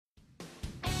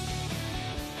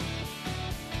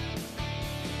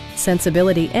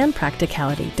Sensibility and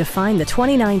practicality define the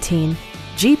 2019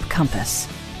 Jeep Compass.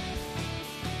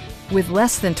 With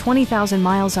less than 20,000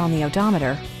 miles on the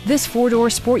odometer, this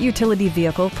four-door sport utility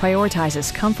vehicle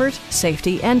prioritizes comfort,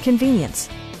 safety, and convenience.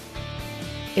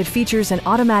 It features an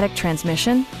automatic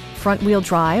transmission, front-wheel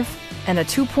drive, and a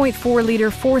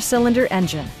 2.4-liter four-cylinder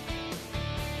engine.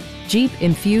 Jeep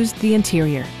infused the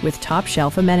interior with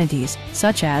top-shelf amenities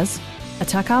such as a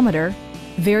tachometer,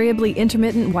 variably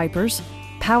intermittent wipers,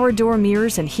 power door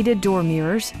mirrors and heated door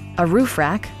mirrors, a roof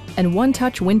rack, and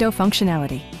one-touch window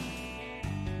functionality.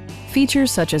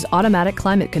 Features such as automatic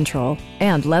climate control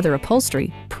and leather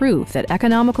upholstery prove that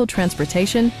economical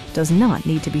transportation does not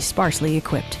need to be sparsely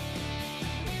equipped.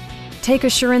 Take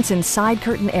assurance in side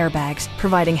curtain airbags,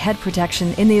 providing head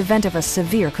protection in the event of a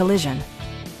severe collision.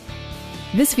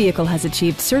 This vehicle has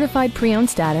achieved certified pre-owned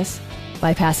status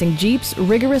by passing Jeep's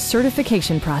rigorous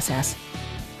certification process.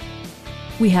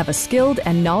 We have a skilled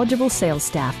and knowledgeable sales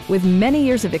staff with many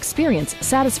years of experience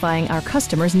satisfying our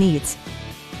customers' needs.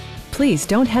 Please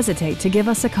don't hesitate to give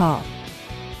us a call.